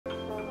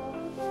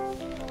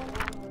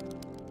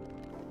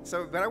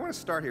But I want to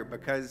start here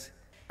because,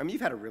 I mean,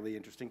 you've had a really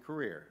interesting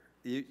career.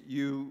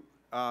 When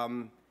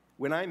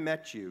I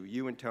met you,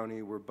 you and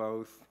Tony were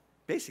both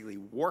basically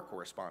war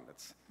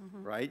correspondents,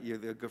 right?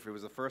 It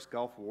was the first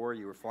Gulf War.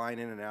 You were flying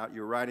in and out.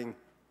 You were writing.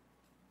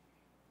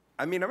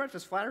 I mean, I'm not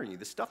just flattering you.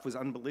 The stuff was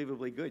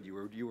unbelievably good.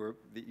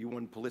 You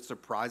won Pulitzer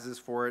prizes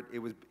for it.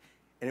 You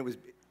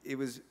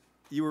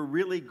were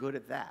really good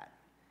at that,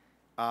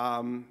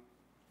 and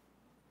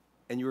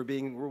you were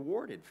being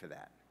rewarded for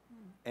that.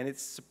 And it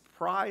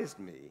surprised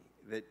me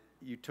that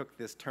you took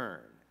this turn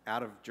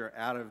out of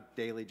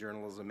daily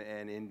journalism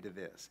and into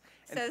this.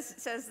 And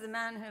says the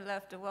man who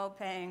left a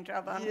well-paying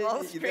job on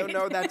Wall Street.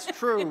 No, that's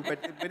true.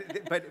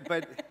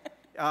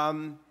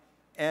 And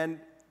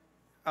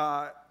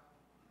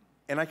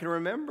I can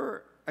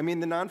remember. I mean,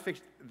 the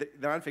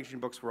nonfiction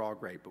books were all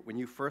great, but when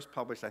you first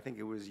published, I think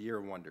it was Year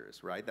of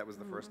Wonders, right? That was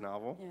the first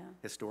novel,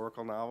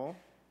 historical novel.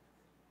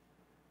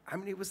 I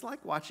mean, it was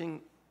like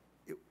watching.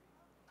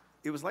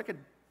 It was like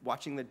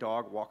watching the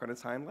dog walk on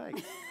its hind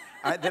legs.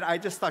 I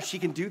just thought she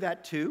can do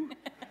that too.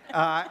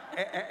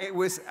 It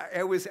was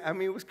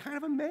kind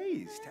of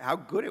amazed how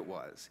good it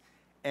was.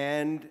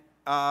 And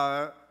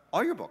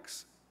all your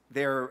books,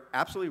 they're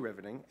absolutely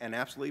riveting and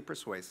absolutely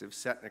persuasive,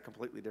 set in a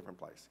completely different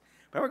place.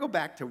 But I want to go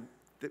back to,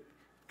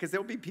 because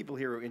there'll be people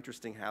here who are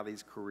interested in how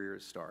these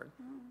careers start.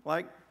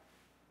 Like,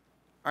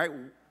 all right,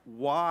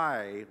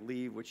 why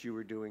leave what you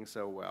were doing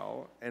so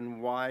well,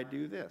 and why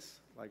do this?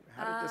 Like,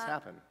 how did this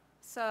happen?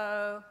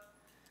 So,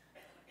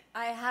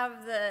 I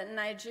have the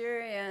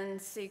Nigerian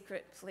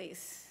secret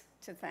police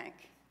to thank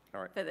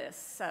for this.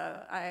 So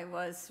I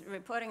was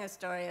reporting a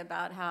story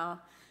about how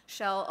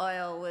Shell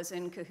Oil was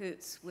in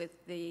cahoots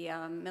with the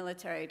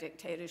military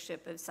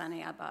dictatorship of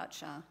Sani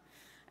Abacha.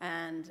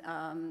 And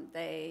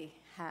they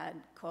had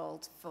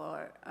called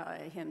for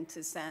him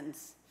to send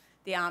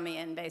the army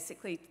in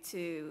basically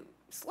to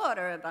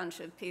slaughter a bunch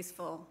of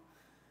peaceful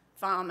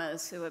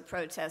farmers who were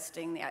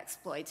protesting the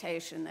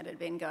exploitation that had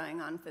been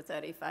going on for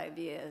 35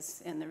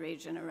 years in the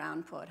region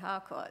around Port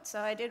Harcourt.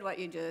 So I did what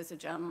you do as a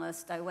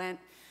journalist. I went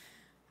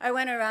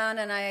around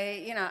and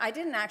I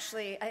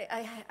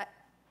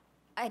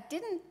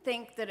didn't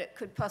think that it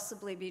could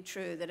possibly be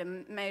true that a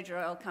major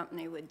oil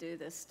company would do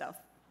this stuff.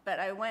 But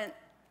I went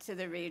to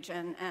the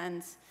region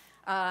and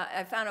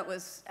I found it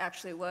was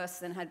actually worse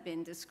than had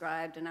been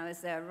described, and I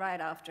was there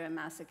right after a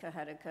massacre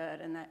had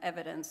occurred, and the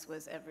evidence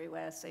was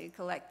everywhere. So you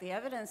collect the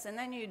evidence, and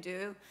then you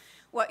do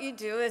what you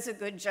do as a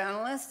good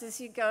journalist,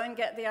 is you go and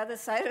get the other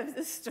side of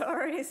the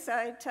story. So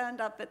I turned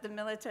up at the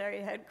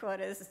military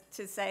headquarters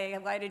to say,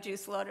 why did you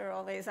slaughter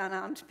all these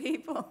unarmed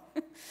people?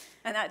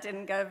 And that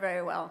didn't go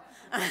very well.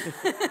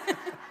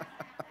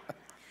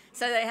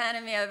 So they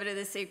handed me over to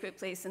the secret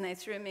police, and they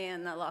threw me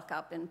in the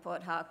lockup in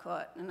Port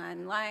Harcourt. And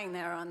I'm lying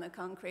there on the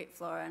concrete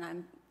floor, and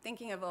I'm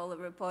thinking of all the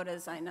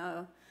reporters I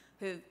know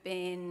who've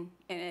been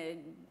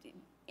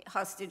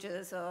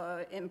hostages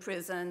or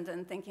imprisoned,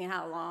 and thinking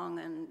how long,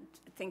 and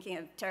thinking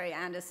of Terry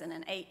Anderson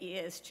in 8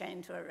 years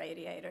chained to a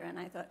radiator. And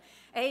I thought,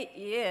 8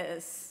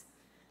 years?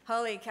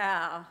 Holy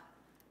cow.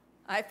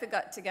 I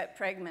forgot to get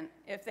pregnant.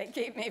 If they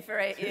keep me for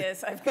 8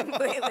 years, I've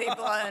completely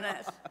blown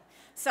it.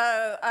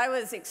 So I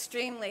was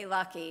extremely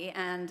lucky,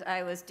 and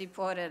I was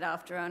deported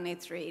after only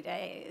 3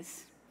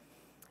 days.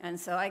 And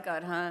so I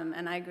got home,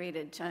 and I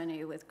greeted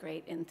Tony with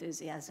great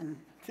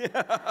enthusiasm.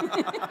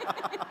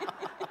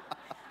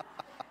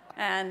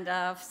 And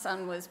our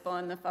son was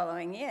born the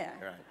following year.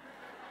 Right.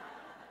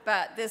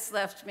 But this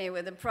left me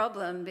with a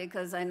problem,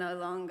 because I no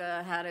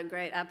longer had a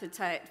great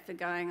appetite for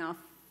going off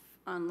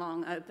on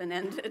long,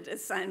 open-ended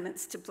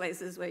assignments to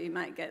places where you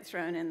might get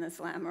thrown in the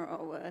slammer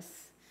or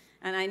worse.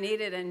 And I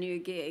needed a new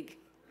gig.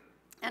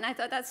 And I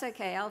thought, that's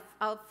okay,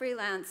 I'll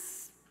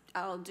freelance,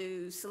 I'll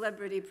do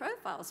celebrity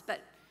profiles. But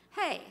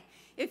hey,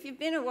 if you've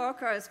been a war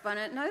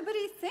correspondent,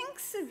 nobody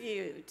thinks of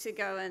you to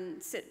go and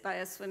sit by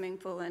a swimming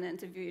pool and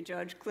interview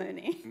George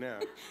Clooney. No.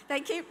 They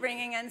keep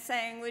ringing and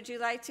saying, would you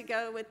like to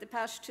go with the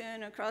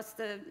Pashtun across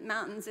the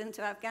mountains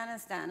into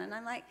Afghanistan? And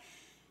I'm like,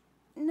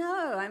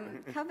 no,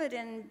 I'm covered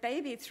in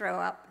baby throw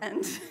up,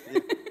 and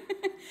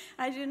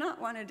I do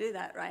not want to do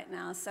that right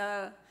now.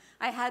 So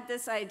I had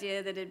this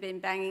idea that had been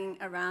banging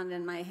around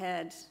in my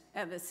head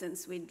ever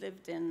since we'd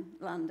lived in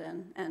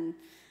London, and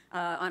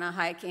on a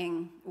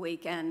hiking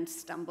weekend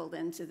stumbled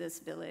into this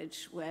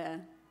village where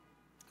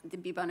the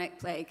bubonic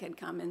plague had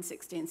come in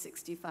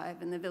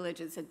 1665, and the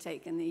villagers had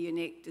taken the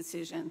unique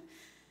decision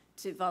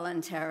to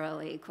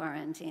voluntarily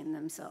quarantine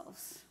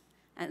themselves.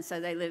 And so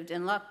they lived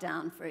in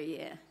lockdown for a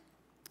year.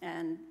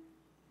 And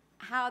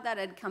how that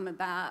had come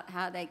about,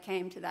 how they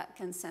came to that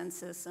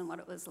consensus, and what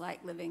it was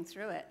like living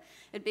through it,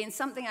 had been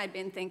something I'd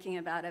been thinking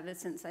about ever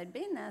since I'd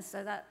been there,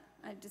 so that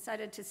I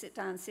decided to sit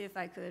down and see if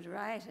I could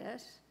write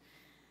it.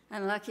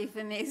 And lucky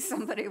for me,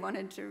 somebody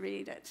wanted to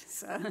read it.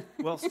 So.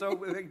 Well,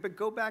 but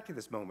go back to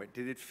this moment.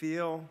 Did it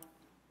feel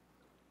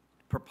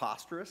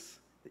preposterous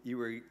that you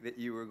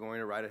were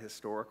going to write a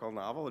historical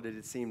novel, or did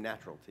it seem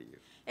natural to you?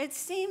 It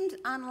seemed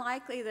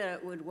unlikely that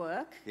it would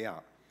work.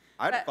 Yeah.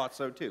 I'd have thought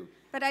so too.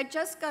 But I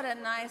just got a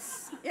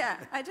nice,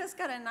 I just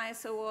got a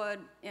nice award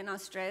in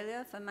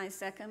Australia for my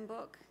second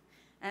book.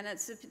 And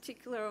it's a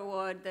particular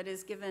award that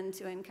is given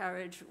to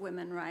encourage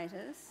women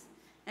writers.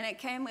 And it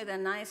came with a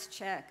nice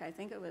check. I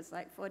think it was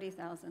like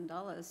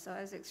 $40,000, so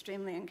I was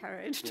extremely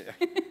encouraged.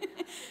 Yeah.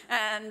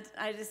 And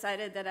I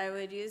decided that I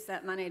would use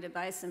that money to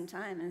buy some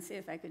time and see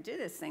if I could do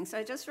this thing. So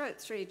I just wrote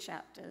 3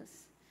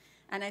 chapters.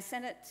 And I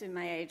sent it to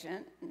my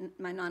agent,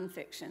 my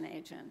nonfiction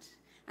agent.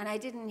 And I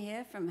didn't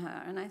hear from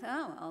her. And I thought,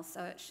 oh, well,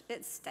 so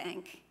it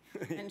stank.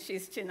 And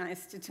she's too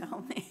nice to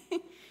tell me.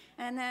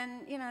 And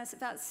then, you know, it's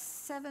about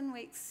 7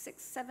 weeks,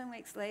 7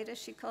 weeks later,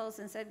 she calls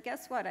and said,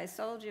 guess what? I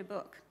sold your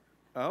book.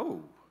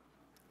 Oh.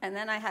 And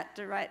then I had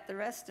to write the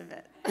rest of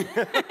it.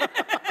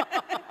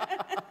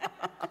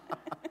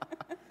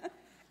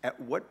 At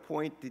what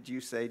point did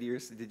you say to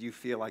yourself, did you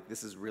feel like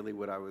this is really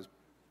what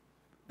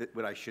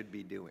I should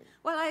be doing?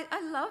 Well,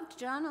 I loved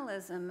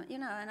journalism, you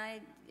know, and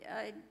I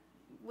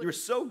You're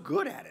so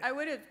good at it. I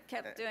would have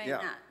kept doing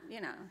that,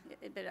 you know,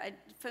 but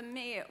for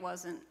me it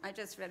wasn't. I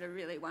just read a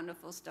really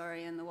wonderful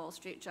story in the Wall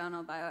Street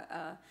Journal by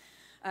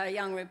a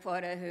young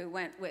reporter who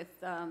went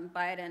with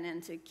Biden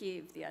into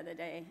Kyiv the other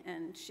day,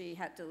 and she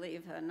had to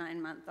leave her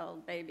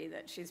 9-month-old baby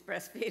that she's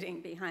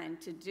breastfeeding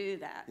behind to do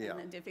that, and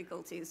the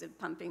difficulties of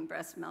pumping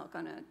breast milk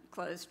on a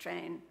closed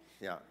train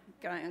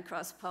going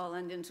across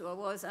Poland into a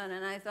war zone.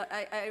 And I thought,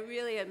 I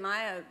really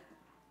admire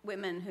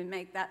women who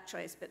make that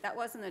choice, but that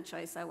wasn't the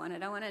choice I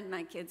wanted. I wanted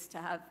my kids to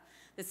have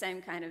the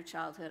same kind of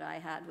childhood I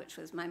had, which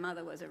was my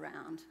mother was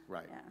around.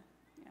 Right. Yeah.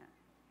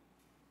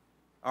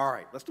 All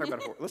right, let's talk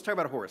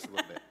about a horse a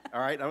little bit.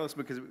 All right,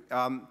 because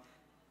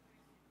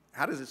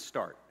how does it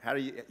start? How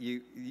do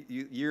you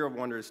Year of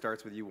Wonders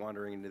starts with you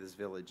wandering into this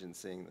village and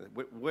seeing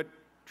what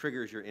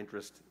triggers your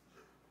interest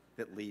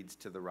that leads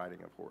to the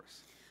riding of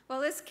horse? Well,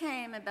 this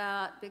came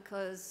about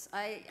because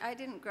I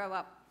didn't grow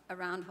up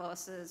around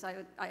horses.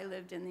 I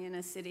lived in the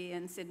inner city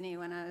in Sydney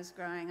when I was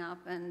growing up,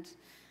 and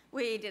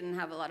we didn't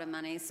have a lot of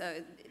money,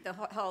 so the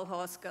whole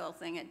horse girl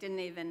thing, it didn't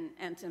even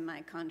enter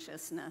my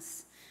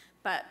consciousness.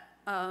 But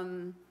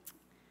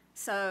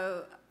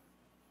so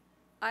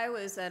I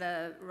was at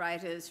a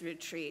writer's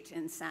retreat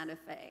in Santa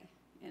Fe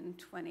in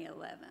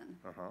 2011,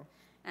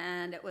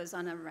 and it was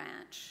on a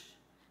ranch,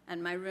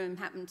 and my room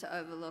happened to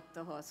overlook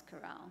the horse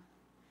corral,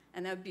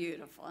 and they're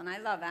beautiful, and I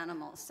love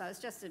animals, so I was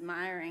just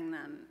admiring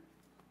them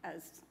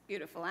as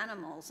beautiful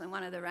animals, and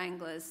one of the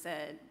wranglers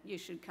said, you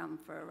should come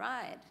for a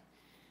ride.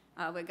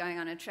 We're going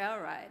on a trail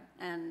ride,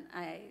 and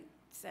I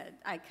said,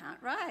 I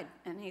can't ride.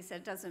 And he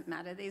said, doesn't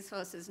matter, these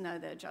horses know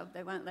their job,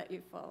 they won't let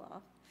you fall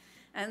off.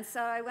 And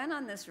so I went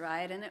on this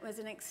ride, and it was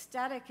an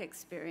ecstatic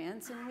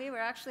experience, and we were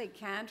actually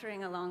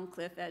cantering along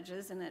cliff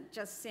edges, and it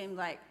just seemed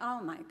like, oh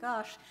my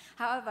gosh,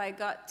 how have I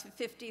got to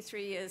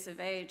 53 years of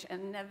age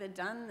and never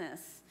done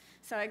this?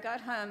 So I got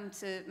home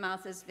to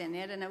Martha's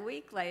Vineyard, and a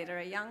week later,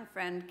 a young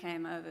friend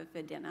came over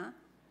for dinner,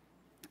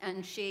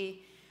 and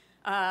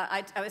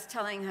I was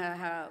telling her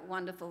how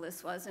wonderful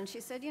this was, and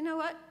she said, you know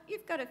what,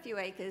 you've got a few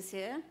acres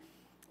here.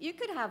 You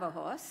could have a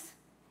horse.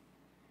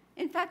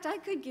 In fact, I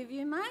could give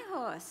you my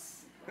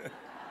horse.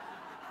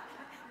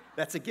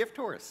 That's a gift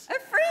horse. A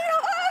free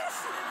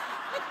horse!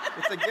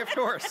 It's a gift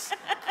horse.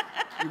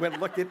 You went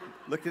and looked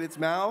at its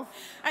mouth?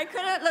 I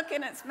couldn't look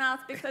in its mouth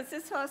because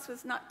this horse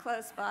was not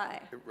close by.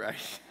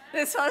 Right.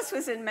 This horse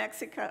was in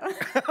Mexico.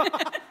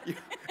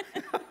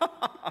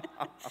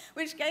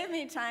 Which gave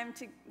me time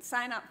to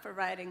sign up for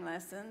riding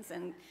lessons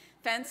and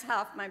fence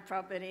half my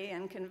property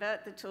and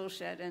convert the tool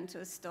shed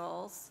into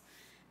stalls.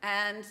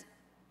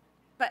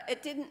 But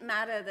it didn't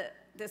matter that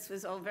this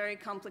was all very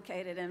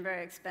complicated and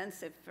very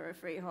expensive for a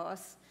free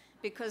horse,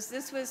 because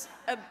this was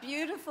a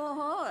beautiful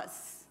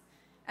horse.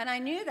 And I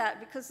knew that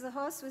because the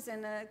horse was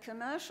in a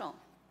commercial.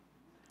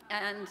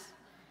 And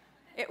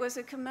it was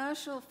a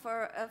commercial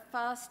for a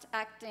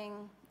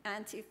fast-acting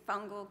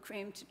antifungal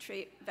cream to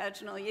treat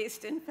vaginal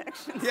yeast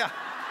infections. Yeah.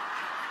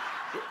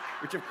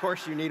 Which, of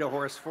course, you need a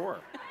horse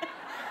for.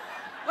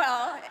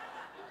 Well,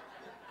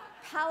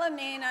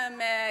 Palomina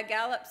mare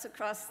gallops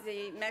across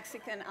the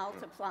Mexican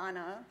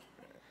Altiplano,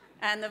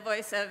 and the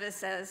voiceover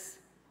says,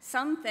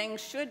 some things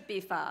should be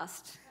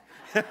fast.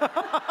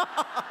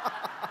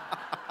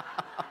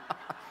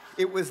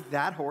 It was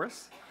that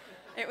horse?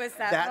 It was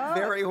that horse.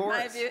 Very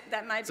horse.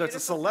 So it's a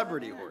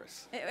celebrity Palomina.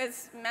 Horse. It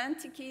was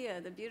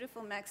Mantequilla, the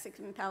beautiful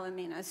Mexican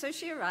Palomino. So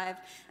she arrived,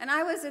 and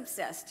I was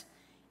obsessed.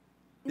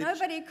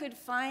 Nobody could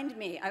find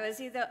me. I was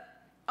either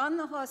on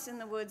the horse in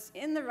the woods,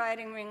 in the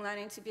riding ring,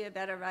 learning to be a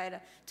better rider,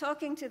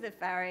 talking to the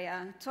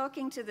farrier,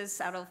 talking to the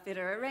saddle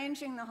fitter,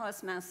 arranging the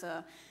horse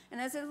masseur. And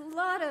there's a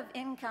lot of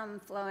income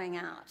flowing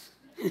out.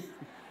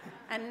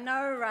 And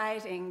no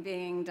riding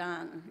being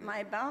done.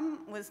 My bum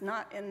was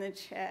not in the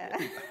chair.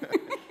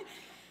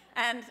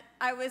 And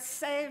I was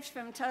saved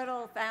from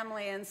total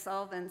family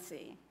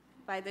insolvency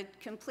by the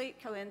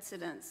complete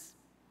coincidence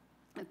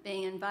of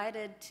being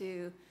invited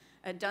to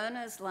a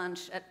donor's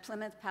lunch at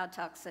Plymouth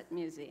Pawtuxet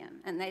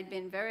Museum. And they'd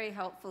been very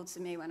helpful to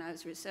me when I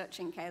was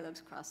researching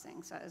Caleb's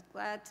Crossing. So I was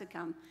glad to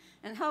come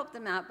and help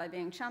them out by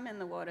being chum in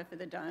the water for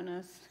the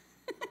donors.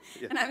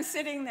 Yeah. And I'm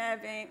sitting there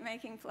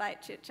making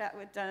polite chit-chat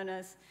with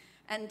donors.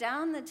 And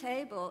down the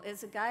table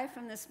is a guy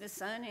from the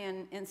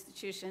Smithsonian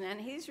Institution,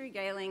 and he's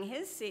regaling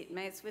his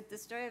seatmates with the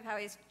story of how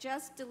he's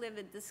just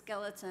delivered the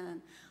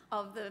skeleton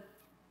of the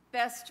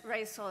best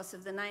racehorse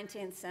of the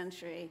 19th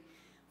century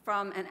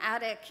from an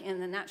attic in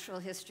the Natural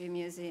History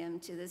Museum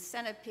to the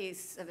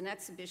centerpiece of an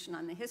exhibition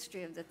on the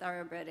history of the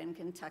thoroughbred in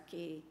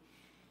Kentucky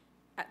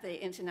at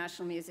the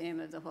International Museum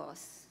of the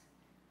Horse.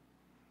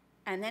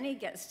 And then he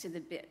gets to the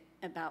bit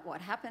about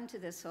what happened to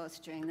this horse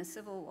during the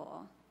Civil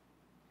War.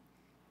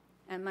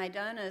 And my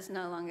donors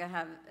no longer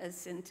have a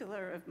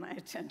scintilla of my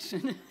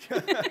attention.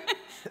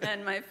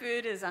 And my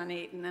food is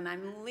uneaten, and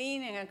I'm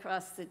leaning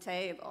across the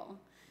table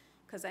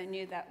because I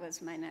knew that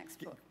was my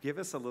next book. Give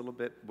us a little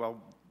bit,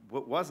 well,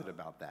 what was it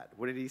about that?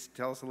 What did he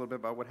tell us a little bit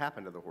about what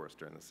happened to the horse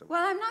during the Civil War?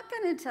 Well, I'm not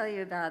going to tell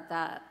you about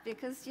that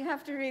because you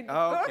have to read the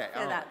book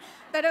for that.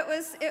 But it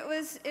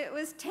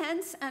was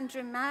tense and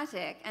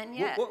dramatic, and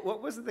yet.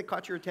 What was it that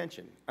caught your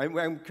attention?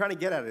 I'm trying to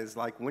get at it is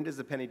like, when does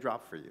the penny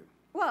drop for you?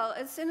 Well,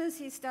 as soon as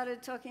he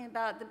started talking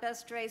about the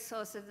best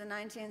racehorse of the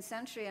 19th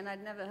century, and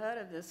I'd never heard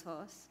of this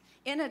horse,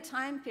 in a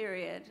time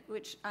period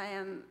which I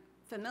am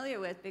familiar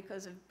with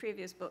because of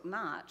previous book,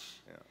 March.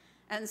 Yeah.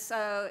 And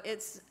so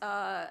it's,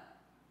 I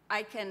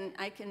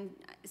can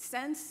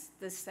sense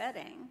the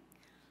setting.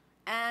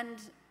 And,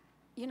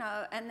 you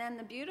know, and then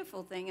the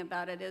beautiful thing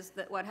about it is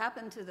that what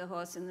happened to the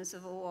horse in the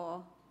Civil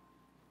War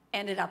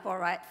ended up all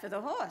right for the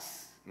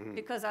horse,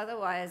 because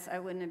otherwise I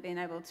wouldn't have been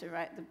able to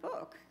write the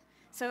book.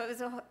 So it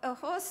was a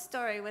horse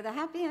story with a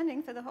happy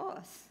ending for the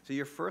horse. So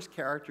your first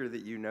character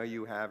that you know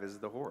you have is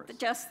the horse?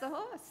 Just the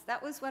horse.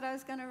 That was what I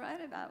was going to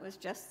write about, was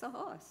just the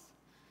horse.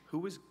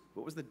 What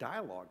was the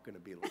dialogue going to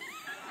be like?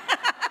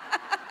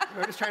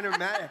 I'm just trying to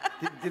imagine.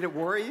 Did it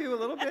worry you a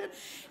little bit?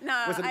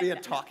 No. Was it going to be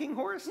a talking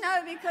horse?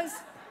 No,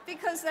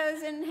 because there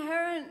was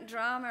inherent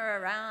drama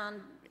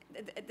around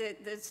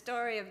the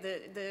story of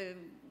the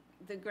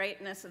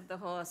greatness of the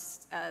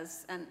horse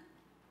as an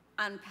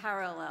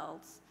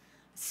unparalleled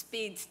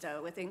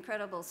speedster with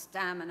incredible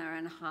stamina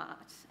and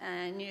heart. And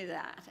I knew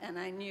that. And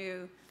I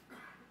knew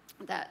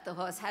that the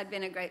horse had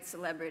been a great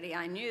celebrity.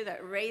 I knew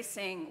that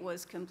racing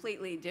was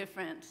completely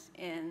different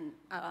in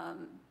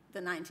the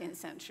 19th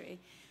century.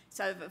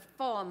 It's over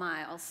 4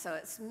 miles, so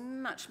it's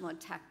much more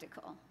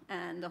tactical.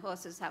 And the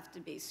horses have to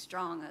be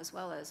strong as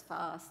well as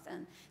fast.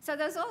 And so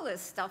there's all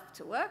this stuff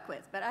to work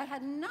with, but I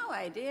had no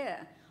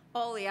idea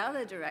all the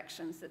other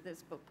directions that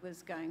this book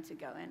was going to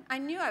go in. I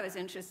knew I was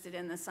interested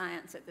in the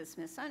science at the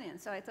Smithsonian,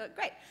 so I thought,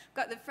 great,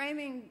 got the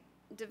framing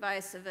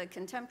device of a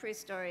contemporary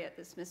story at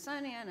the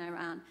Smithsonian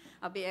around,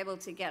 I'll be able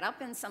to get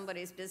up in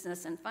somebody's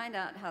business and find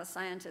out how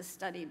scientists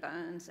study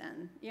bones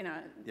and, you know,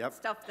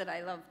 stuff that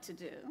I love to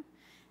do,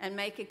 and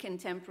make a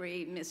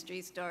contemporary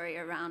mystery story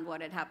around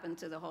what had happened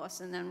to the horse,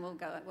 and then we'll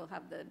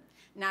have the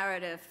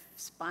narrative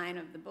spine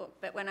of the book.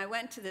 But when I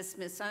went to the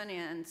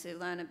Smithsonian to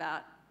learn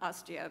about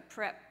osteo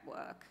prep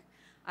work,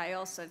 I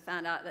also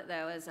found out that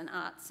there was an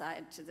art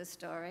side to the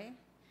story.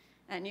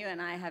 And you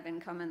and I have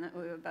in common that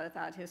we were both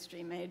art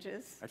history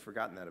majors. I'd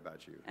forgotten that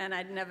about you. And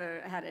I'd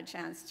never had a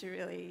chance to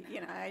really,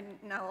 you know, I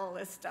know all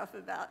this stuff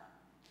about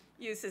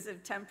uses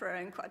of tempera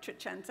and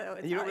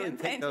Quattrocento Italian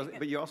painting.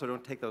 But you also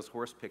don't take those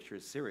horse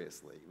pictures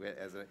seriously.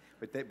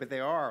 But they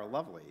are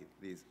lovely,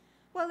 these.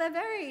 Well,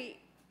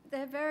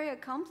 they're very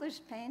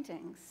accomplished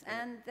paintings,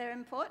 and they're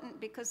important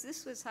because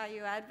this was how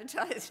you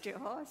advertised your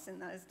horse in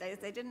those days.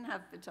 They didn't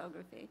have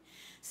photography.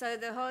 So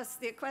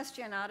the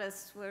equestrian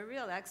artists were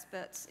real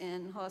experts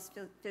in horse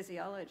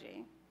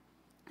physiology.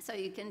 So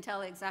you can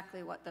tell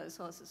exactly what those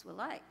horses were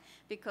like,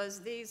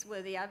 because these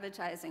were the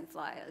advertising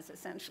flyers,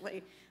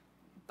 essentially,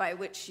 by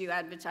which you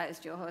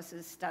advertised your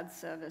horse's stud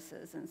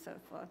services and so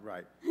forth.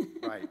 Right,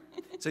 right.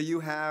 So you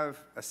have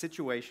a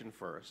situation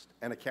first,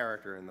 and a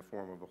character in the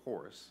form of a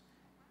horse.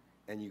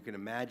 And you can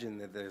imagine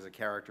that there's a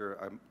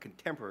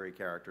contemporary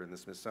character in the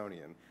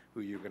Smithsonian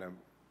who you're going to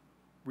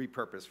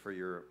repurpose for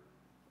your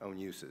own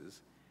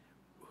uses.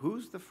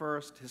 Who's the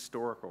first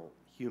historical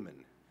human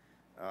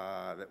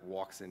that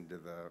walks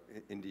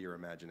into your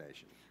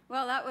imagination?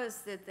 Well, that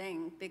was the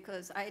thing,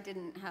 because I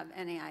didn't have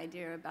any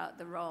idea about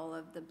the role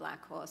of the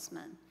Black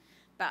Horseman.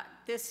 But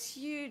this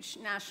huge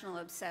national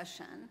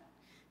obsession,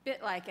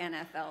 bit like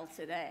NFL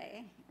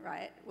today,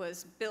 right,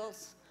 was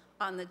built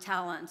on the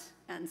talent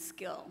and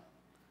skill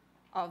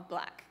of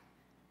Black,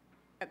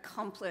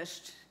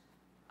 accomplished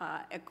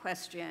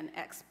equestrian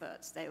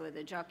experts. They were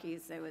the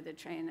jockeys, they were the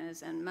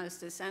trainers, and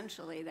most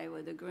essentially, they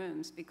were the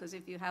grooms, because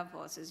if you have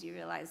horses, you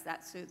realize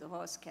that's who the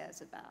horse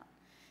cares about,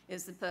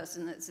 is the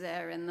person that's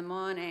there in the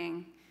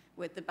morning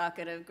with the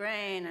bucket of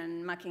grain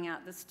and mucking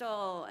out the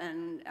stall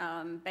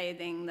and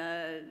bathing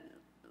the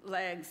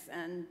legs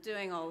and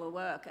doing all the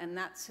work, and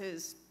that's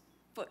whose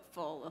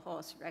footfall the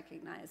horse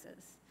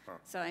recognizes.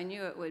 So I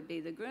knew it would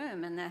be the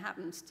groom, and there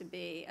happens to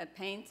be a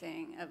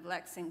painting of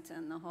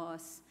Lexington, the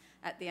horse,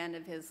 at the end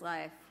of his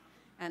life,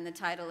 and the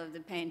title of the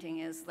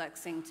painting is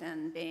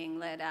Lexington being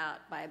led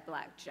out by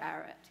Black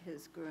Jarrett,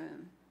 his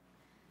groom.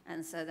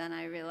 And so then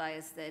I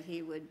realized that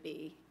he would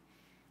be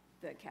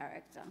the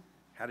character.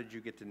 How did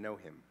you get to know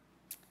him?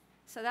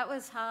 So that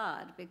was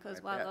hard because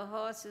I while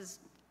bet.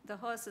 the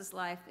horse's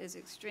life is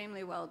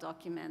extremely well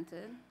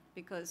documented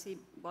because he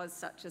was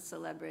such a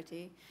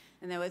celebrity,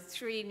 and there were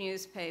 3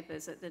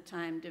 newspapers at the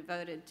time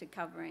devoted to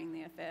covering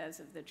the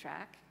affairs of the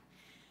track.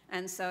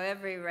 And so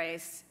every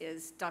race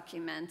is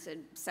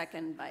documented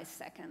second by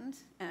second.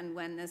 And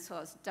when this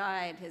horse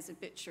died, his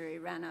obituary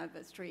ran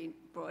over 3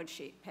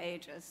 broadsheet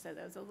pages. So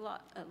there's a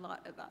lot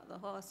about the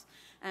horse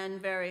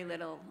and very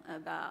little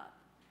about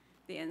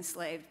the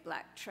enslaved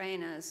black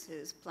trainers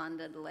whose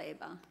plundered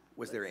labor.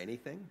 Was there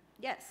anything?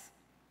 Yes.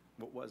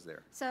 What was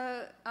there?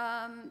 So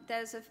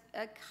there's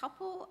a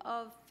couple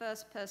of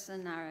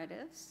first-person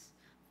narratives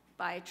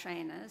by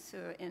trainers who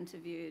are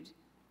interviewed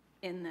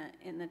in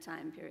the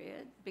time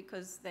period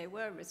because they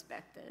were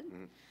respected.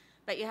 Mm-hmm.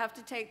 But you have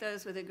to take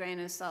those with a grain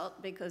of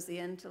salt because the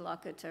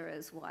interlocutor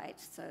is white,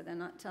 so they're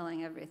not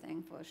telling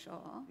everything for sure.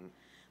 Mm-hmm.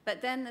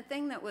 But then the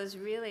thing that was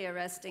really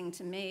arresting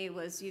to me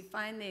was you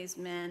find these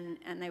men,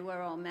 and they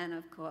were all men,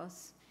 of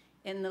course,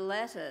 in the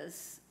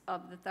letters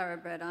of the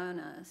thoroughbred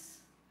owners.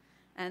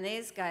 And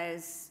these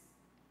guys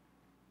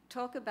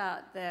talk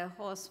about their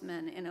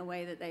horsemen in a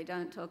way that they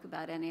don't talk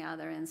about any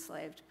other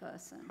enslaved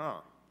person.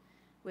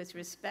 With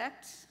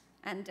respect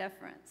and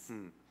deference.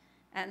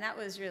 And that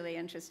was really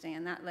interesting,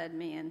 and that led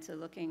me into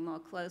looking more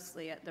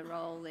closely at the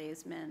role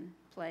these men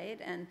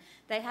played. And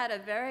they had a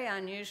very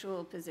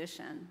unusual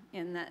position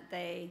in that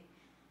they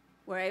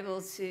were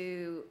able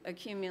to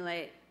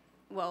accumulate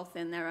wealth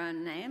in their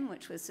own name,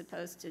 which was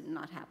supposed to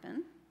not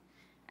happen.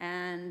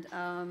 And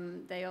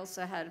they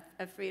also had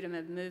a freedom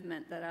of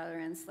movement that other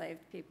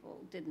enslaved people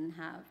didn't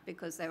have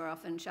because they were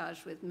often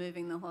charged with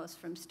moving the horse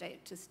from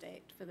state to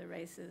state for the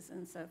races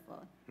and so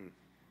forth.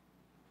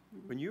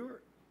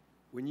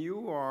 When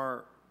you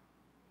are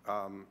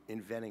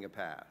inventing a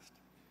past,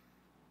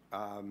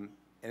 and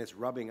it's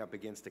rubbing up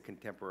against a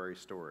contemporary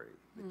story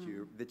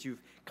that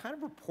you've kind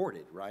of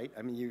reported, right?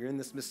 I mean, you're in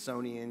the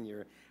Smithsonian.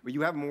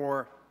 You have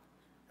more.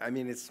 I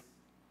mean,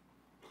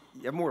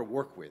 you have more to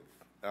work with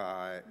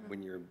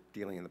when you're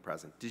dealing in the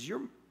present. Do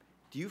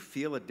you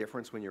feel a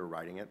difference when you're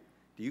writing it?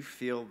 Do you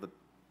feel that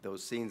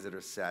those scenes that are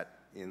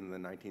set in the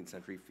 19th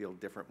century feel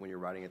different when you're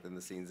writing it than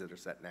the scenes that are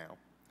set now?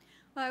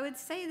 Well, I would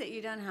say that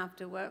you don't have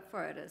to work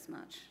for it as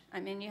much. I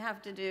mean, you have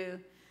to do,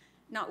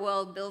 not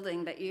world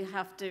building, but you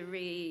have to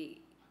be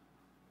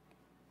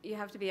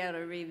able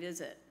to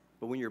revisit.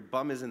 But when your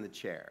bum is in the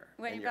chair.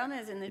 When your bum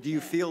is in the chair. Do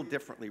you feel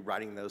differently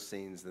writing those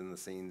scenes than the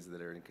scenes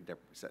that are in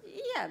contemporary set?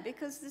 Yeah,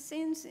 because the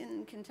scenes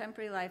in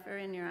contemporary life are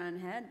in your own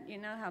head. You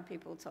know how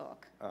people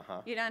talk.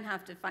 You don't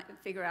have to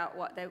figure out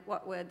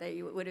what word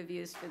they would have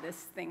used for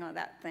this thing or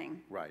that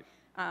thing. Right.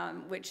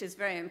 Which is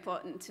very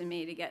important to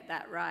me to get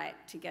that right,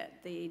 to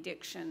get the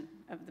diction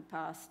of the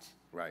past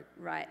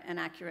right and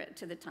accurate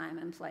to the time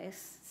and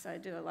place. So I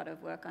do a lot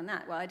of work on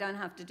that. Well, I don't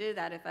have to do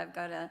that if I've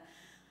got a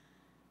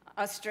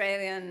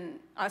Australian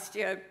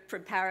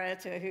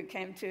osteopreparator who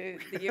came to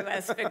the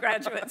US for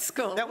graduate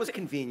school. That was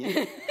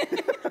convenient.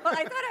 Well,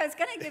 I thought I was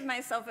going to give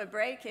myself a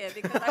break here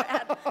because I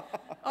had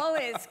all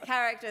these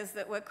characters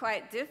that were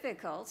quite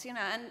difficult,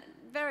 and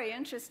very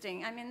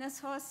interesting. I mean, this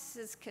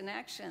horse's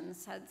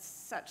connections had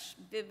such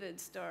vivid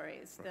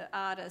stories. The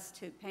artist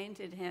who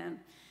painted him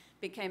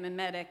became a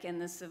medic in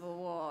the Civil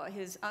War.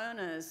 His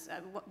owners,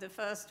 the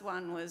first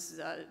one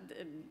was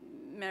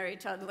Mary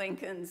Todd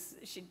Lincoln's,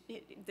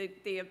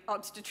 the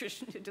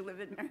obstetrician who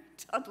delivered Mary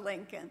Todd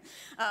Lincoln,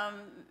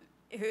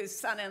 whose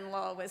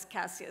son-in-law was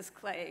Cassius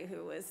Clay,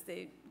 who was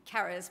the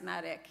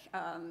charismatic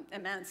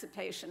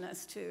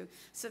emancipationist who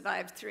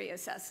survived 3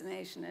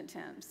 assassination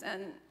attempts.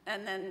 And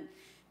then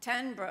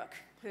Tenbrook.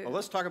 Well,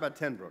 let's talk about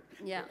Tenbrook.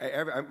 Yeah.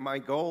 My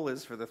goal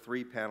is for the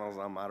 3 panels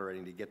I'm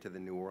moderating to get to the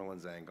New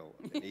Orleans angle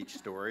in each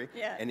story.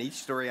 Yeah. And each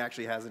story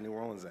actually has a New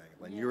Orleans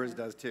angle, and yours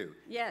does too.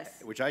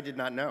 Yes. Which I did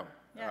not know.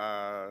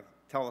 Yeah.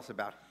 Tell us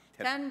about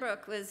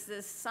Tenbrook was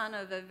the son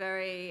of a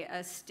very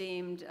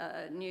esteemed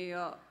New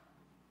York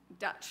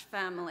Dutch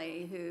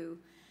family who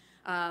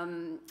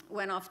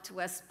went off to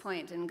West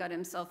Point and got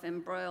himself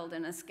embroiled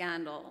in a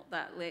scandal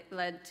that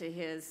led to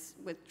his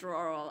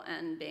withdrawal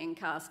and being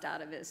cast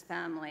out of his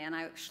family. And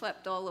I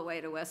schlepped all the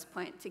way to West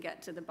Point to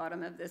get to the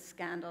bottom of this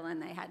scandal,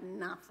 and they had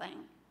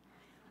nothing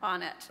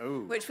on it,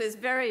 which was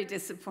very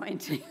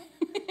disappointing.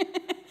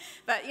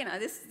 But,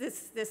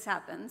 this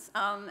happens.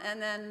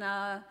 And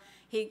then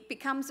he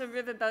becomes a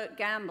riverboat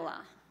gambler.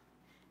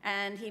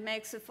 And he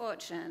makes a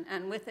fortune,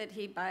 and with it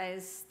he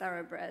buys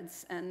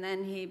thoroughbreds, and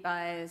then he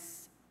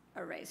buys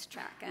a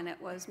racetrack, and it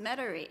was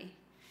Metairie.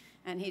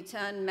 And he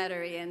turned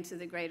Metairie into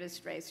the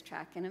greatest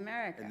racetrack in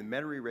America. And the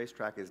Metairie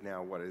racetrack is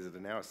now, what is it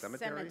now, a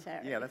cemetery?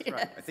 Cemetery. Yeah, that's yes.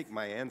 right. I think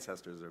my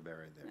ancestors are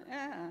buried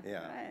there.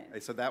 Yeah,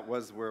 right. So that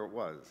was where it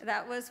was.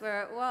 That was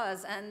where it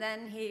was. And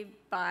then he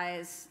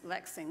buys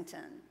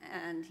Lexington.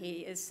 And he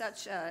is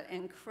such an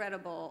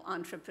incredible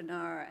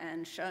entrepreneur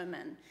and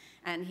showman.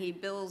 And he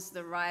builds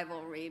the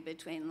rivalry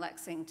between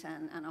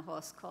Lexington and a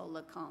horse called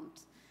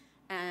LeCompte.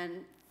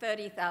 And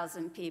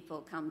 30,000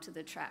 people come to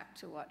the track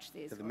to watch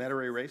these horses. To the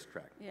Metairie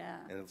racetrack. Yeah.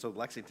 And so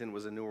Lexington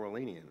was a New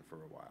Orleanian for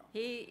a while.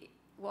 He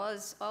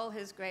was all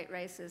his great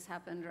races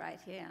happened right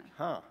here.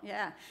 Huh.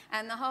 Yeah,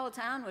 and the whole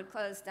town would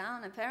close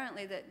down.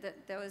 Apparently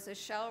that there was a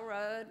shell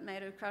road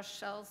made of crushed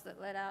shells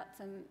that led out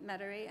to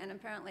Metairie, and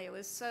apparently it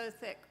was so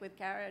thick with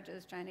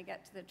carriages trying to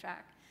get to the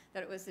track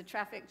that it was the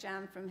traffic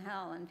jam from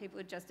hell, and people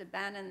would just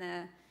abandon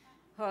their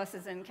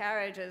horses and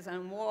carriages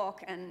and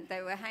walk, and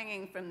they were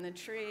hanging from the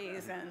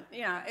trees, and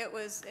you know, it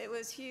was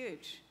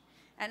huge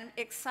and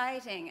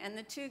exciting. And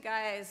the two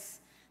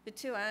guys, the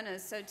two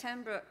owners, so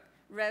Tenbrook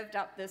revved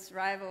up this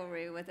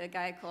rivalry with a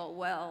guy called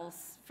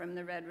Wells from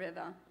the Red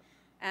River,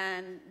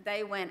 and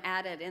they went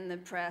at it in the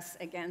press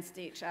against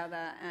each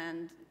other,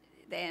 and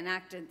they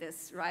enacted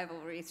this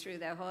rivalry through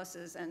their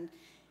horses, and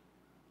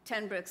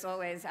Tenbrook's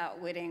always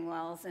outwitting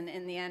Wells, and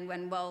in the end,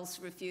 when Wells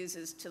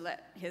refuses to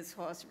let his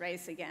horse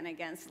race again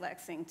against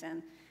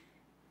Lexington,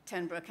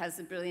 Tenbrook has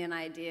the brilliant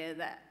idea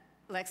that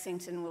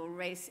Lexington will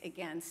race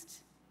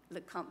against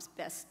Lecomte's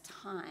best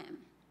time.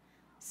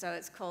 So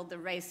it's called the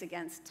race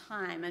against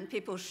time, and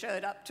people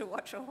showed up to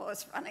watch a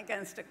horse run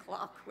against a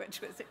clock, which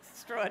was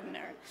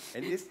extraordinary.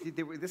 And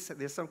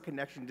there's some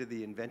connection to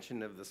the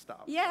invention of the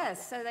stop.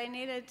 Yes, so they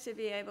needed to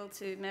be able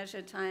to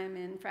measure time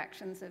in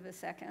fractions of a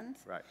second.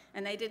 Right.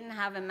 And they didn't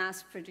have a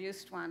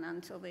mass-produced one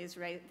until these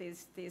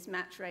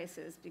match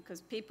races, because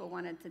people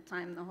wanted to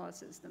time the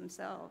horses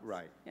themselves.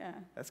 Right. Yeah.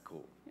 That's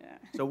cool. Yeah.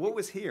 So what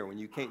was here when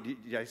you came?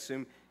 Did I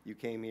assume you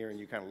came here and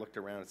you kind of looked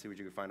around and see what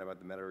you could find about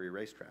the Metairie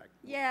racetrack?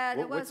 Yeah,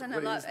 there wasn't a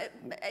lot.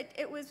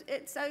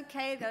 It's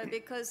okay, though,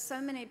 because so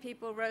many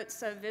people wrote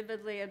so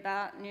vividly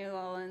about New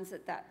Orleans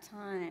at that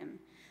time.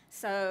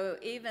 So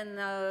even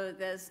though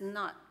there's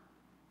not,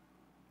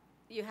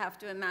 you have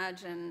to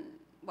imagine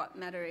what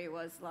Metairie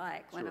was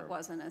like when it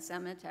wasn't a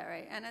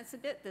cemetery. And it's a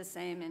bit the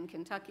same in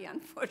Kentucky,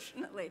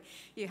 unfortunately.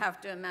 You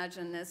have to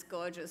imagine this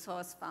gorgeous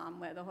horse farm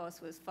where the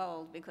horse was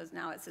foaled, because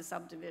now it's a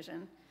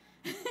subdivision.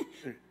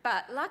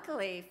 But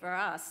luckily for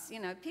us, you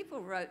know,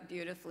 people wrote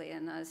beautifully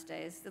in those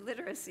days. The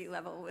literacy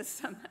level was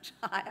so much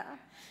higher.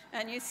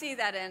 And you see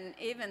that in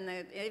even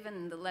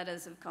the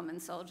letters of common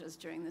soldiers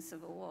during the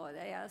Civil War.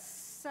 They are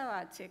so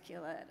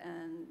articulate,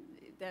 and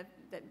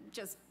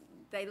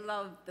they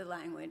love the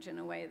language in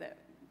a way that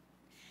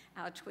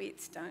our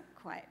tweets don't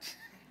quite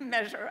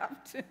measure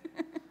up to.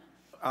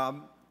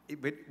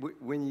 But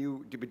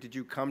did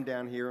you come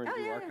down here and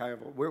do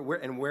archival?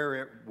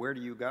 Where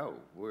do you go?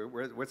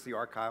 What's the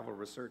archival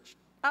research?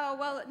 Oh,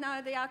 well,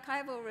 no, the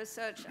archival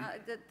research,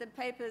 the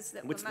papers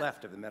that What's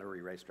left of the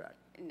Metairie racetrack?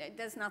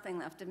 There's nothing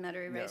left of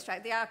Metairie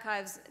racetrack. The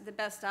archives, the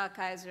best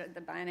archives are at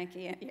the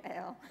Beinecke at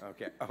Yale.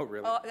 Okay. Oh,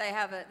 really? Oh, they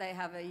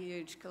have a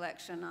huge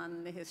collection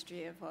on the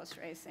history of horse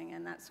racing,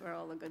 and that's where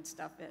all the good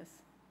stuff is.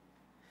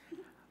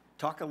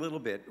 Talk a little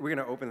bit. We're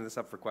going to open this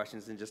up for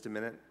questions in just a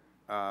minute.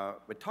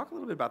 But talk a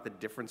little bit about the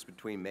difference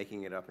between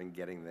making it up and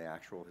getting the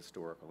actual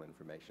historical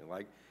information.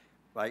 Like,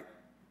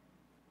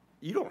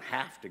 you don't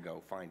have to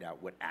go find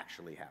out what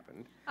actually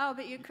happened. Oh,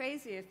 but you're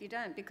crazy if you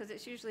don't, because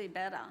it's usually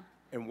better.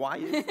 And why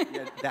is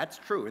that's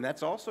true. And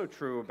that's also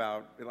true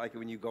about, like,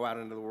 when you go out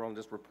into the world and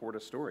just report a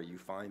story, you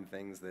find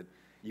things that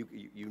you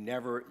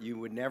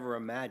would never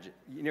imagine.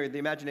 You know, the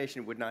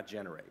imagination would not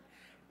generate.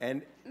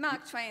 And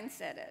Mark Twain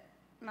said it.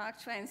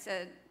 Mark Twain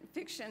said,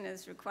 fiction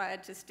is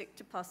required to stick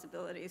to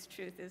possibilities,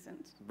 truth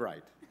isn't.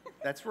 Right.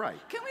 That's right.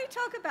 Can we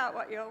talk about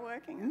what you're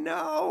working on?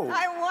 No.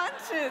 I want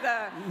to,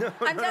 though. No,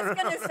 I'm just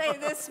going to say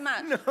this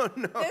much. No.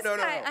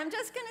 I'm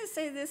just going to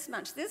say this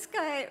much. This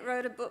guy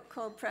wrote a book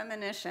called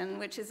Premonition,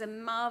 which is a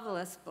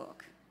marvelous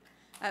book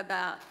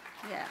about,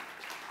 yeah.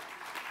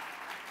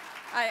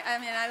 I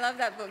mean, I love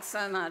that book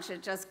so much.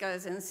 It just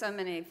goes in so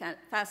many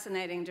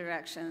fascinating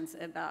directions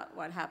about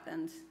what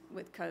happened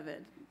with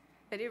COVID.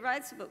 But he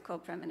writes a book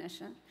called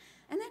Premonition,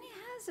 and then he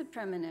has a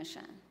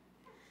premonition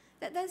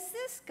that there's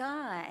this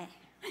guy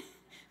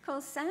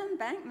called Sam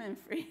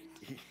Bankman-Fried,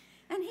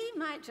 and he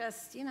might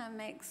just, you know,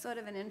 make sort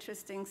of an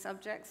interesting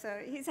subject. So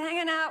he's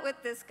hanging out with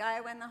this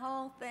guy when the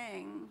whole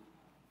thing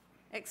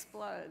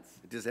explodes.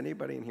 Does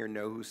anybody in here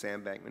know who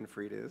Sam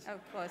Bankman-Fried is?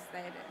 Of course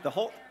they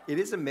do. It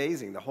is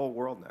amazing. The whole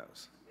world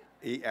knows.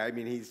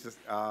 He's just.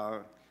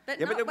 But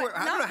yeah, not but when,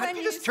 I don't know. How did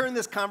you just turn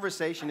this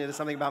conversation into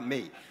something about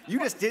me? You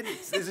just did.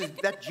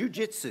 That's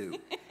jujitsu.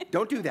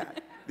 Don't do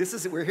that.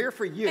 We're here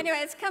for you. Anyway,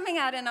 it's coming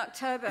out in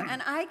October,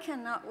 and I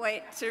cannot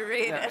wait to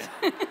read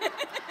it.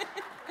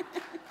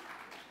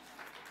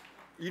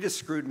 You just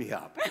screwed me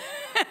up.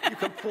 You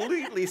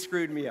completely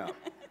screwed me up.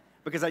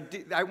 Because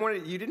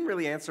you didn't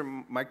really answer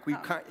my,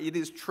 it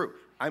is true.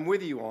 I'm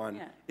with you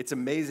on, it's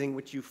amazing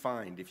what you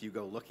find if you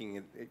go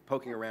looking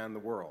poking around the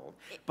world.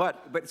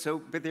 But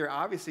there are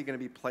obviously going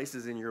to be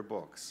places in your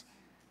books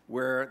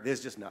where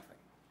there's just nothing,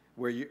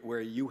 where you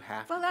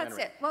have to generate. Well, that's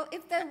it. Well,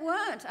 if there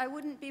weren't, I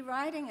wouldn't be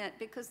writing it,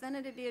 because then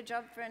it'd be a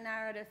job for a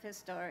narrative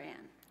historian.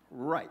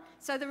 Right.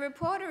 So the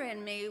reporter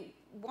in me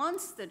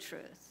wants the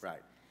truth.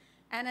 Right.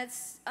 And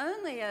it's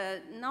only a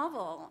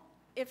novel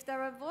if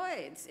there are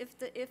voids, if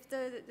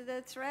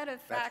the thread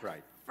of fact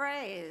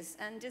frays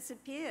and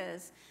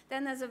disappears,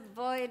 then there's a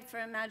void for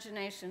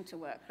imagination to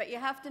work. But you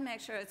have to make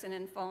sure it's an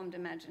informed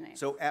imagination.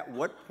 So at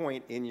what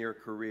point in your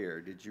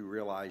career did you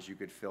realize you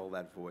could fill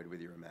that void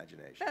with your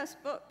imagination?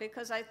 First book,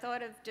 because I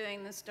thought of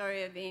doing the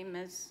story of Eam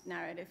as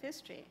narrative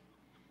history.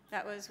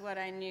 That was what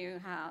I knew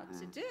how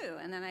to do.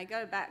 And then I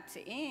go back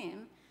to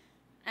Eam,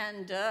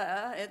 and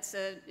it's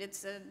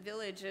a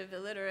village of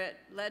illiterate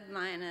lead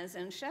miners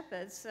and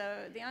shepherds,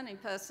 so the only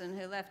person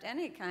who left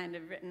any kind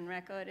of written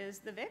record is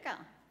the vicar.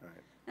 Right.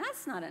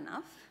 That's not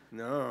enough.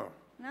 No.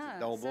 No. It's a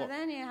dull book. So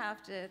then you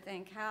have to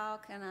think, how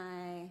can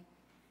I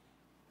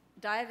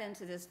dive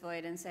into this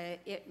void and say,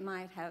 it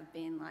might have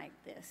been like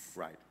this?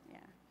 Right.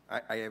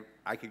 Yeah.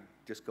 I could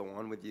just go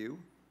on with you,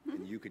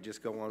 and you could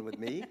just go on with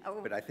me,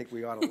 but I think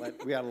we ought to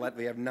let,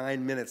 we have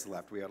 9 minutes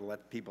left. We ought to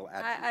let people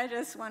I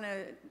just want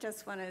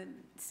to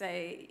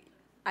say,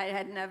 it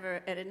had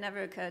never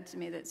occurred to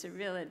me that it's a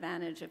real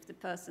advantage if the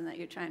person that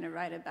you're trying to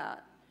write about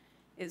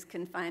is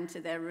confined to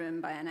their room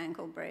by an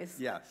ankle brace.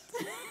 Yes.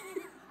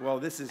 Well,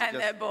 this is and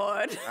they're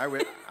bored. I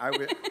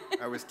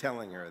was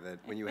telling her that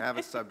when you have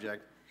a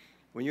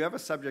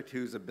subject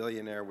who's a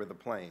billionaire with a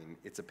plane,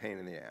 it's a pain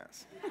in the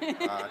ass.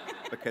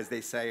 Because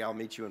they say, I'll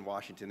meet you in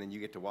Washington, and you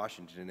get to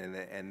Washington,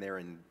 and they're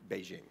in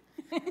Beijing.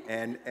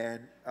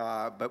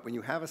 But when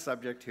you have a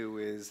subject who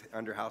is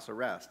under house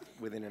arrest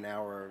within an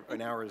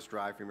hour's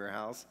drive from your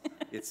house,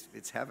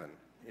 it's heaven.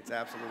 It's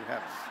absolute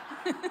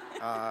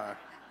heaven.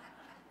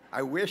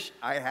 I wish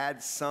I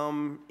had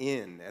some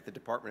in at the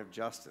Department of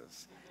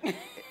Justice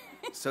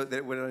so that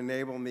it would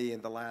enable me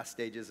in the last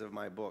stages of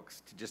my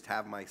books to just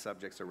have my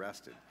subjects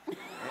arrested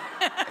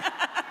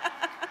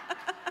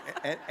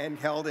and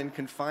held in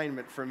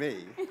confinement for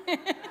me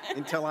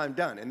until I'm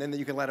done, and then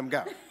you can let them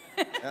go.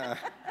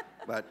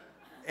 But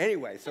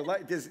anyway, so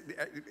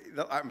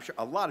I'm sure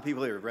a lot of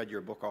people here have read your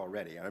book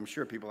already, and I'm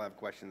sure people have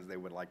questions they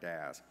would like to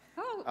ask.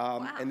 Oh,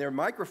 wow. And there are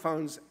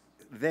microphones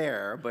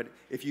there, but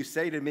if you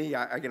say to me,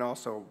 I can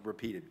also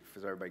repeat it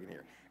so everybody can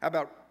hear. How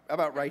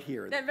about right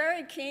here? They're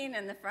very keen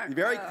in the front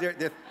row.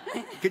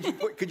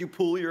 Could you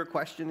pull your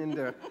question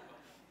into? Would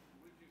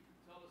you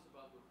tell us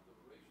about the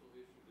racial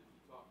issue that you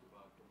talked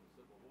about from the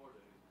Civil War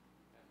days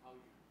and how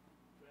you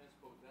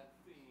transpose that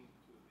theme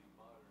to the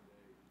modern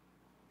day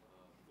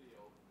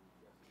Theo?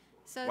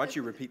 So why don't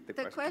you repeat the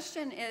question? The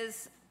question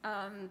is,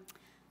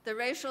 the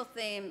racial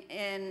theme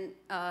in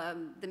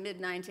the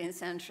mid-19th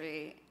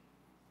century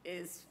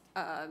is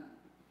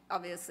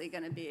obviously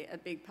going to be a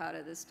big part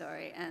of the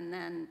story. And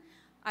then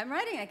I'm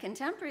writing a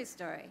contemporary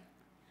story.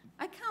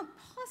 I can't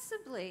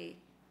possibly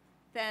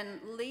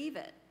then leave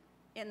it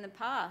in the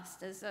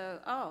past as though,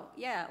 oh,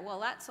 yeah, well,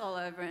 that's all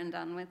over and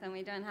done with, and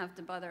we don't have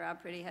to bother our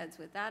pretty heads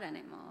with that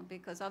anymore,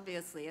 because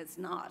obviously it's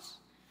not.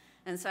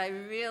 And so I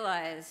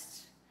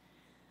realized,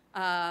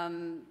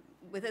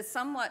 with a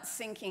somewhat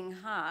sinking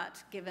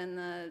heart, given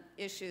the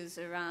issues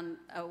around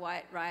a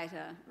white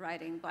writer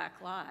writing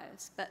black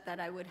lives, but that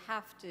I would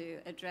have to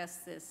address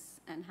this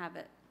and have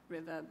it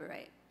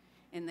reverberate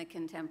in the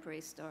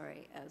contemporary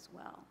story as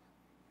well.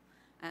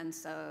 And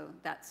so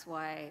that's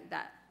why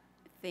that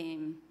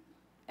theme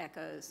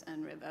echoes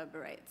and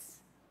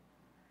reverberates.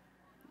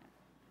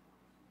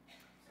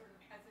 Sort of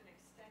as an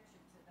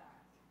extension to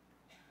that,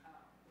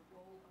 the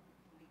role of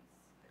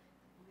the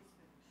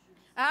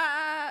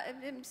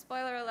policeman shoots.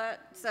 Spoiler alert.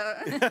 So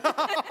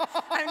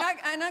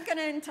I'm not going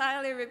to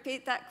entirely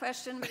repeat that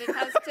question, but it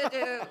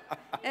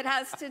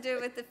has to do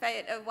with the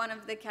fate of one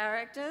of the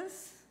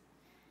characters.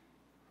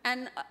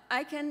 And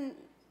I can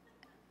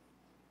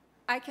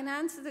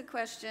answer the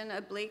question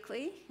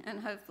obliquely, and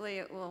hopefully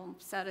it will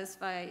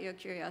satisfy your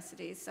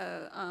curiosity.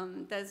 So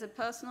there's a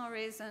personal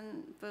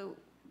reason for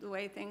the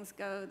way things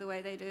go the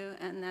way they do,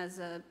 and there's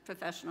a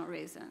professional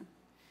reason.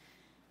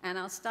 And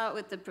I'll start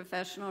with the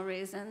professional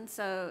reason.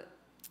 So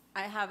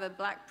I have a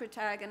black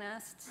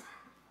protagonist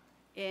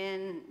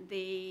in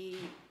the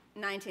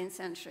 19th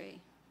century,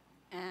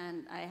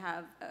 and I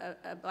have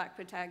a black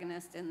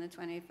protagonist in the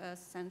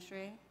 21st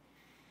century.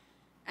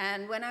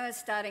 And when I was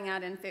starting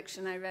out in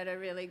fiction, I read a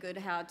really good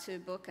how-to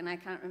book, and I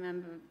can't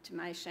remember, to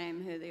my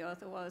shame, who the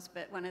author was,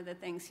 but one of the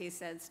things he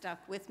said stuck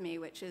with me,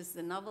 which is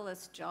the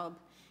novelist's job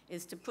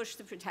is to push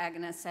the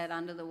protagonist's head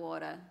under the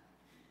water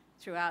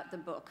throughout the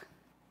book.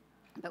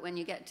 But when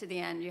you get to the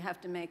end, you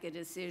have to make a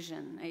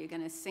decision. Are you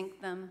going to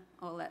sink them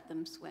or let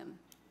them swim?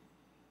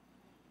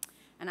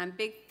 And I'm a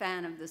big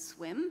fan of the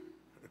swim,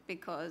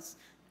 because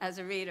as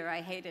a reader,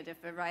 I hate it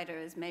if a writer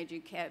has made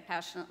you care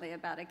passionately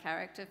about a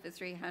character for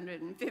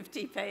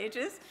 350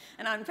 pages,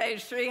 and on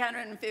page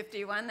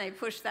 351, they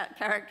push that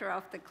character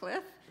off the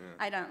cliff. Yeah.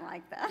 I don't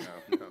like that.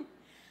 No.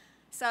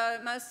 So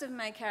most of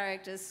my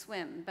characters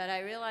swim, but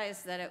I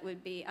realized that it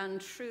would be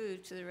untrue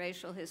to the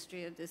racial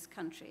history of this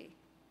country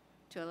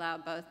to allow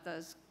both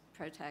those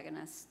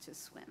protagonists to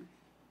swim.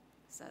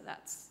 So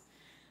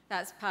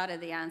that's part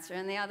of the answer.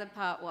 And the other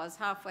part was,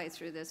 halfway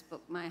through this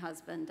book, my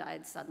husband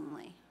died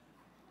suddenly.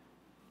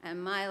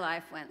 And my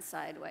life went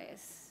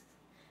sideways.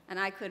 And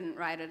I couldn't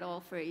write at all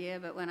for a year,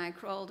 but when I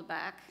crawled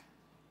back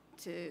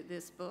to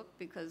this book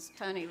because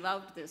Tony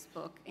loved this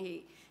book.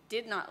 He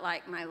did not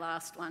like my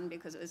last one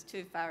because it was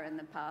too far in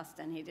the past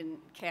and he didn't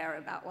care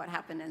about what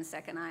happened in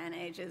Second Iron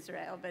Age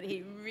Israel, but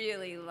he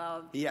really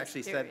loved He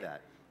actually said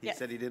that. He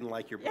said he didn't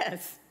like your book.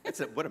 Yes.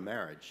 What a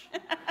marriage.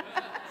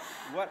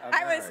 What a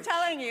I marriage. was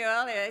telling you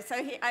earlier, so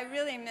I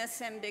really miss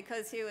him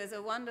because he was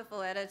a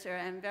wonderful editor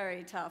and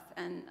very tough,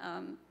 and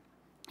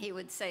he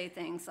would say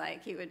things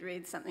like, he would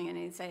read something and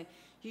he'd say,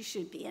 "You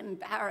should be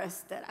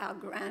embarrassed that our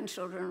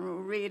grandchildren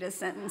will read a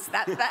sentence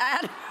that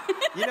bad."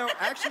 You know,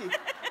 actually,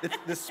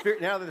 the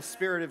spirit, now that the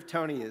spirit of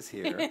Tony is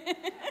here,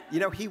 you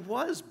know, he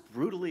was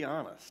brutally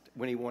honest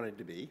when he wanted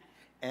to be.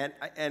 And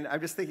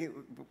I'm just thinking...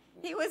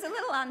 He was a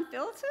little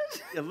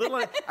unfiltered. A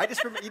little, I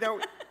just remember, you know,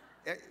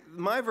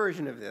 my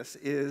version of this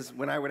is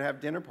when I would have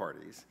dinner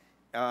parties,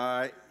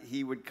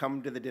 he would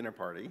come to the dinner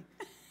party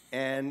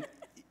and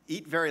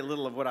eat very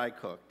little of what I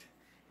cooked.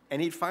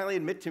 And he'd finally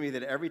admit to me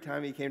that every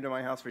time he came to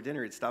my house for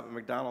dinner, he'd stop at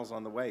McDonald's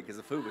on the way because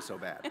the food was so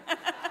bad.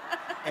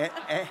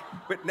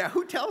 But now,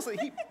 who tells him?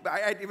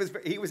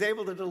 He was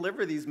able to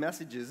deliver these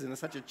messages in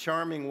such a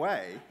charming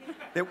way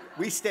that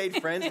we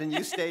stayed friends and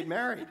you stayed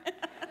married.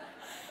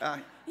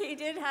 He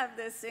did have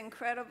this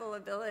incredible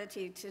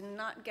ability to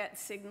not get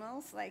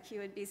signals, like he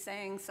would be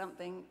saying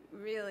something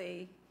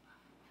really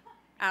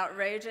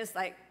outrageous,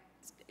 like,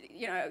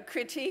 you know,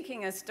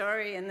 critiquing a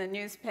story in the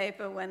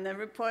newspaper when the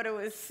reporter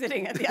was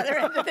sitting at the other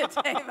end of the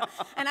table.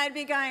 And I'd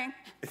be going,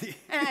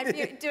 and I'd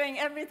be doing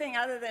everything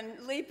other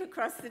than leap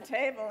across the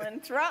table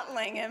and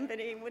throttling him, but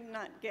he would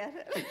not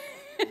get it.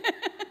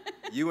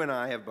 You and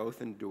I have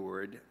both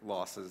endured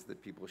losses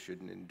that people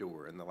shouldn't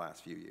endure in the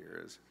last few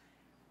years.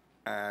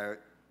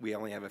 We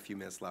only have a few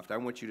minutes left. I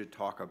want you to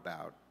talk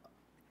about,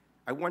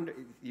 I wonder,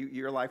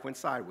 your life went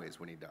sideways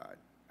when he died.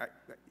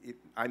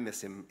 I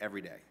miss him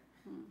every day.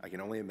 I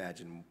can only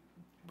imagine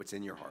what's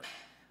in your heart.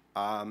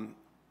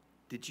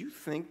 Did you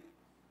think,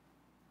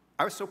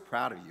 I was so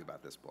proud of you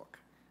about this book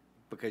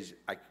because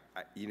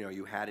you know,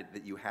 you had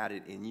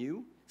it in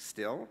you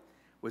still.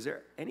 Was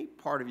there any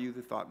part of you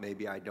that thought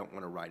maybe I don't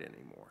want to write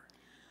anymore?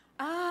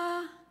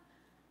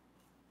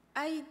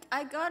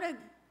 I got a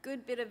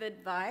good bit of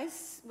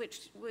advice,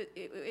 which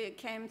it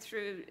came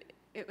through,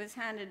 it was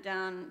handed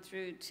down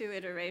through 2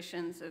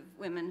 iterations of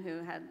women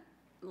who had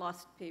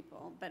lost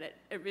people, but it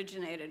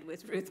originated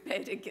with Ruth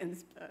Bader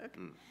Ginsburg.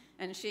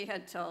 And she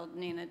had told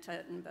Nina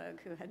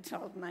Totenberg, who had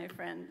told my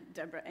friend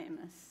Deborah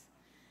Amos.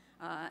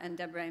 And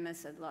Deborah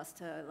Amos had lost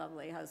her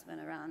lovely husband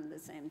around the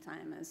same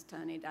time as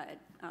Tony died.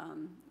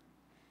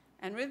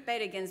 And Ruth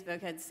Bader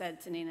Ginsburg had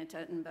said to Nina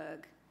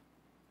Totenberg,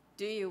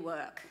 "Do your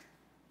work.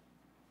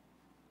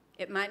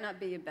 It might not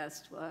be your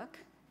best work,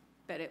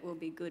 but it will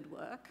be good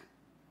work,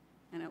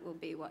 and it will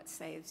be what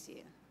saves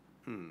you."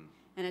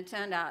 And it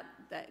turned out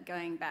that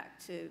going back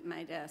to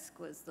my desk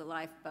was the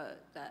lifeboat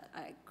that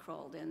I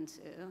crawled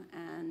into.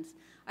 And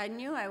I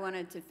knew I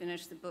wanted to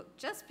finish the book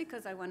just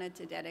because I wanted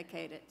to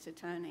dedicate it to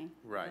Tony,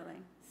 right.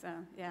 Really. So,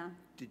 yeah.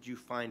 Did you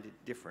find it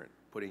different,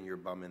 putting your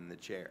bum in the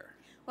chair?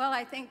 Well,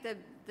 I think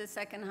the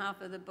second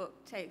half of the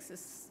book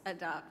takes a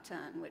dark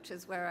turn, which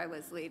is where I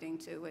was leading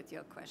to with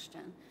your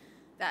question.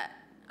 That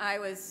I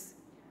was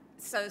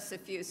so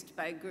suffused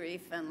by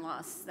grief and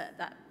loss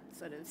that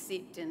sort of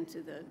seeped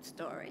into the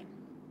story.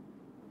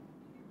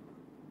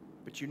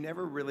 But you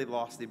never really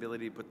lost the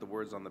ability to put the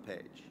words on the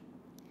page.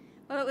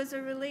 Well, it was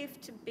a relief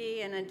to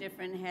be in a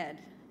different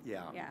head.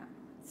 Yeah. Yeah.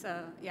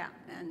 So, yeah.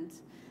 And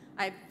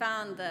I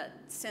found that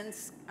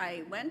since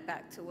I went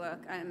back to work,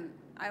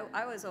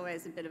 I was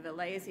always a bit of a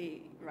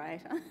lazy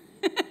writer.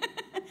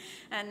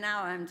 And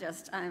now I'm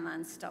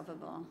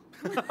unstoppable.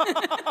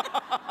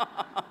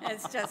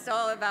 It's just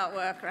all about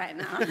work right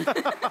now.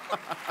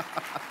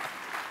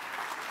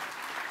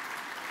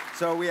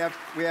 So we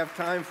have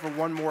time for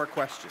one more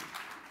question.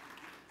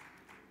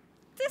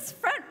 This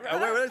front row.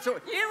 Oh, wait, so,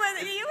 you were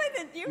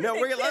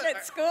the kid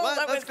at school.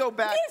 Let's go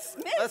back.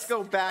 Miss. Let's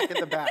go back at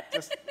the back.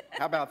 Just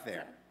how about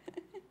there?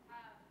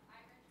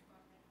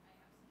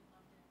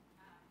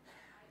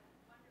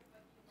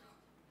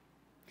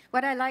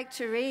 What I like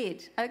to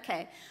read.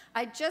 Okay.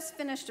 I just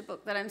finished a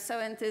book that I'm so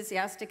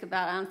enthusiastic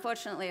about.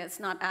 Unfortunately, it's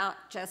not out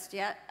just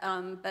yet,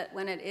 but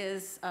when it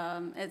is,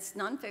 it's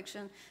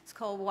nonfiction. It's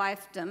called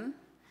Wifedom.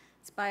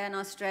 It's by an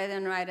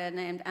Australian writer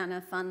named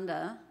Anna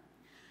Funder.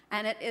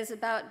 And it is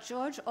about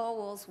George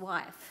Orwell's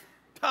wife.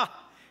 I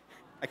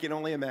can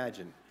only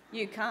imagine.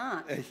 You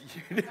can't.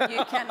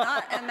 You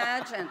cannot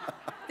imagine.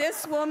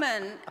 This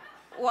woman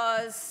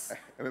was...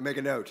 I'm going to make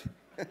a note.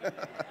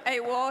 A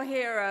war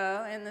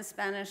hero in the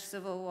Spanish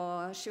Civil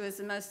War. She was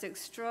the most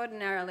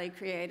extraordinarily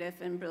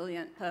creative and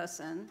brilliant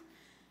person,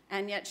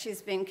 and yet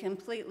she's been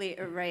completely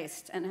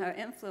erased, and her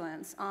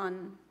influence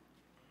on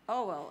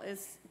Orwell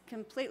is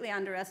completely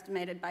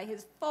underestimated by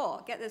his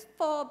 4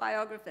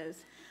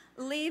 biographers.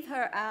 Leave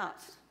her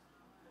out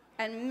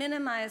and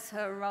minimize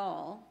her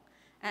role,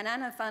 and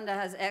Anna Funder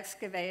has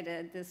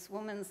excavated this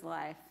woman's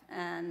life,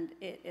 and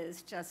it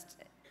is just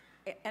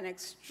an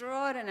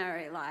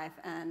extraordinary life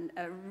and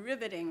a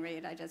riveting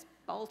read. I just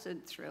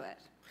bolted through it.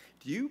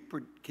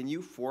 can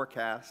you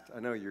forecast, I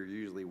know you're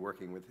usually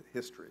working with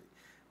history,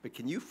 but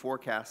can you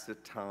forecast a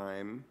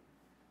time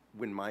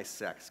when my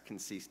sex can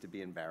cease to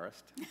be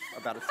embarrassed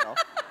about itself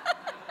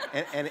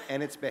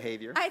and its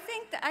behavior? I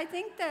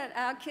think that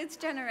our kids'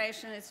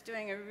 generation is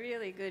doing a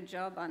really good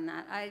job on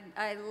that.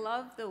 I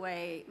love the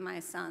way my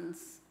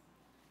sons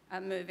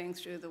are moving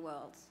through the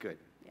world. Good.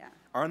 Yeah.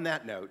 On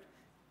that note,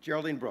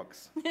 Geraldine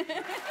Brooks. Thank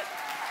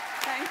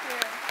you.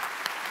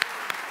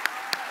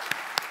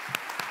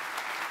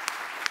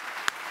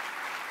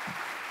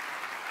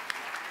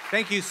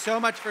 Thank you so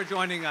much for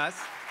joining us.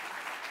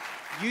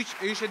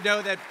 You should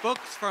know that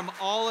books from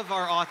all of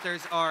our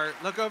authors are,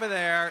 look over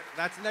there,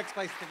 that's the next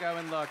place to go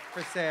and look,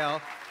 for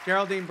sale.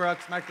 Geraldine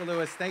Brooks, Michael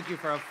Lewis, thank you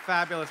for a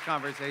fabulous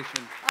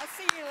conversation.